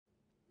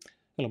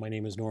Hello, my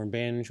name is Norm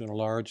Benge. I own a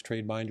large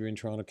trade binder in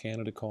Toronto,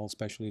 Canada called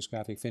Specialties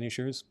Graphic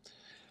Finishers.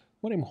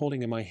 What I'm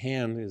holding in my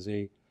hand is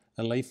a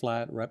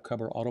Layflat rep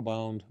cover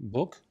autobound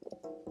book.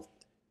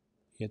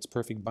 It's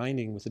perfect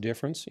binding with the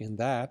difference in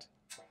that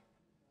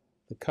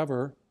the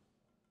cover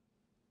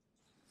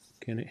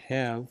can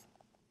have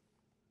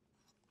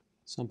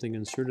something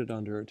inserted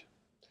under it.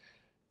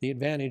 The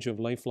advantage of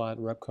Layflat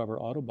rep cover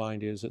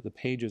autobind is that the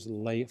pages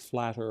lay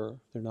flatter.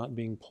 They're not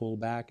being pulled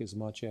back as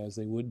much as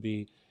they would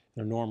be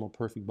in a normal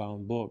perfect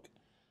bound book.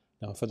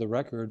 Now, for the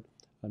record,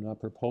 I'm not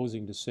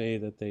proposing to say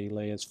that they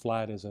lay as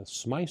flat as a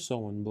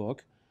Smyth-sewn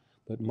book,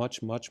 but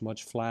much, much,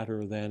 much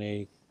flatter than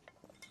a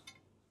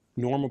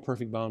normal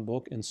perfect bound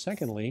book. And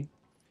secondly,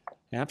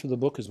 after the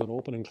book has been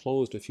opened and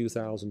closed a few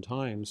thousand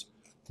times,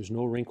 there's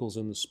no wrinkles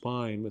in the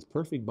spine. With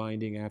perfect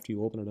binding, after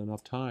you open it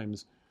enough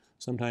times,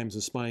 sometimes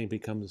the spine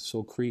becomes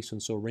so creased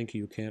and so wrinky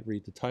you can't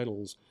read the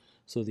titles.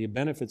 So the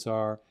benefits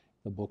are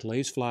the book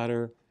lays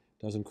flatter,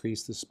 doesn't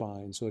crease the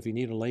spine. So if you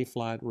need a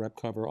Layflat rep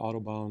cover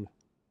autobound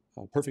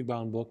perfect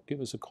bound book, give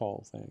us a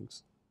call.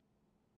 Thanks.